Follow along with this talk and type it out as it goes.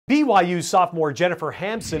BYU sophomore Jennifer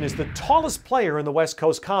Hamson is the tallest player in the West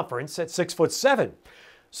Coast Conference at 6'7".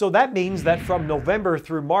 So that means that from November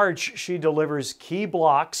through March, she delivers key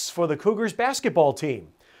blocks for the Cougars basketball team.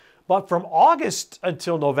 But from August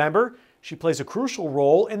until November, she plays a crucial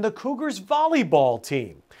role in the Cougars volleyball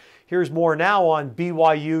team. Here's more now on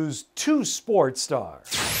BYU's two sports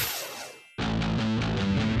stars.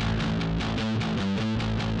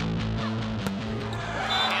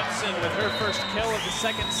 With her first kill of the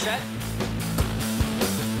second set.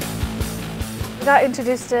 I got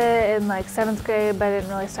introduced to it in like 7th grade, but I didn't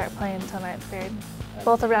really start playing until 9th grade.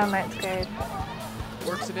 Both around 9th grade.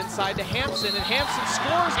 Works it inside to Hamson, and Hamson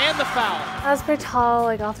scores and the foul. I was pretty tall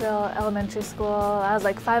like all through elementary school. I was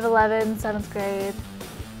like 5'11", 7th grade.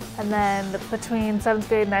 And then between 7th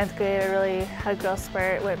grade and 9th grade, I really had a growth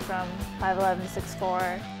spurt. Went from 5'11" to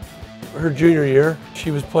 6'4". Her junior year, she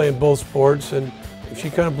was playing both sports, and she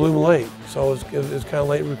kind of bloomed late, so it was kind of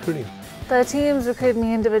late recruiting. The teams recruited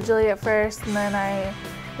me individually at first, and then I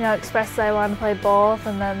expressed that I wanted to play both,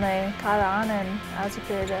 and then they caught on, and I was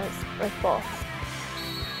recruited with both.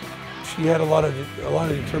 She had a lot of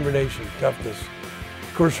determination, toughness.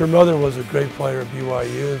 Of course, her mother was a great player at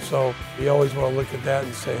BYU, and so you always want to look at that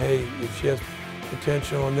and say, hey, if she has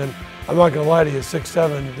potential. And then, I'm not going to lie to you,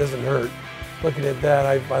 6'7", it doesn't hurt. Looking at that,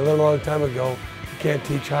 I learned a long time ago, you can't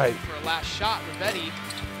teach height. Last shot, Rivetti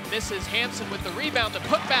misses. Hamson with the rebound, the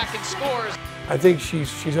putback, and scores. I think she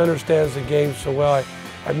understands the game so well.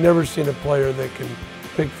 I've never seen a player that can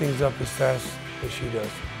pick things up as fast as she does.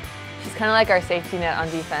 She's kind of like our safety net on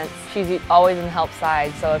defense. She's always in the help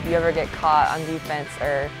side, so if you ever get caught on defense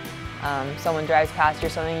or someone drives past you or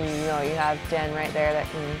something, you have Jen right there that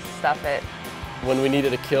can stuff it. When we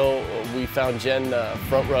needed a kill, we found Jen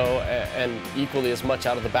front row and equally as much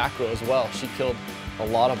out of the back row as well. She killed a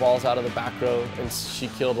lot of balls out of the back row, and she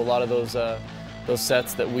killed a lot of those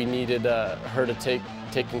sets that we needed her to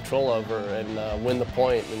take control over and win the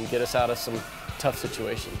point and get us out of some tough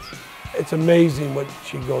situations. It's amazing what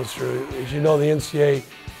she goes through. As you know, the NCAA,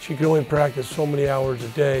 she can only practice so many hours a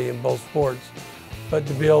day in both sports, but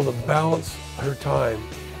to be able to balance her time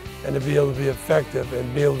and to be able to be effective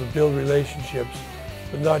and be able to build relationships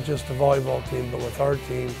with not just the volleyball team, but with our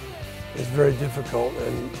team, is very difficult,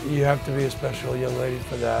 and you have to be a special young lady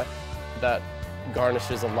for that. That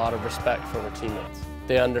garnishes a lot of respect from her teammates.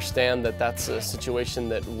 They understand that that's a situation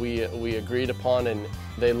that we agreed upon, and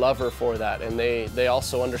they love her for that. And they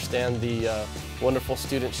also understand the wonderful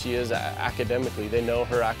student she is academically. They know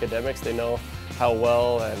her academics, they know how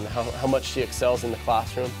well and how much she excels in the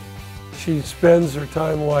classroom. She spends her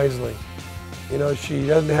time wisely. She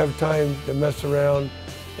doesn't have time to mess around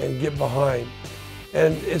and get behind.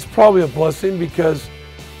 And it's probably a blessing because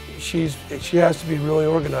she has to be really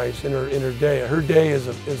organized in her day. Her day is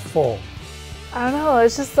full. I don't know,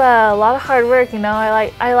 it's just a lot of hard work,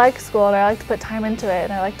 I like school and I like to put time into it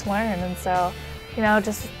and I like to learn, and so,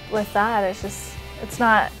 just with that, it's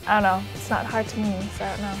not hard to me, so I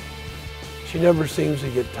don't know. She never seems to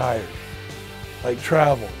get tired. Like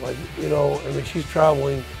travel, she's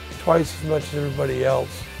traveling twice as much as everybody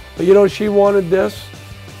else. But she wanted this,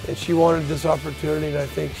 and she wanted this opportunity, and I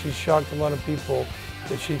think she shocked a lot of people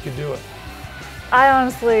that she could do it. I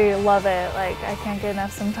honestly love it. I can't get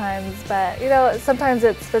enough sometimes, but sometimes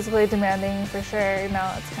it's physically demanding for sure.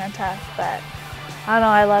 It's kind of tough, but I don't know,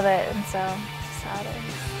 I love it, and so it's just how it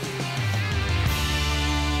is.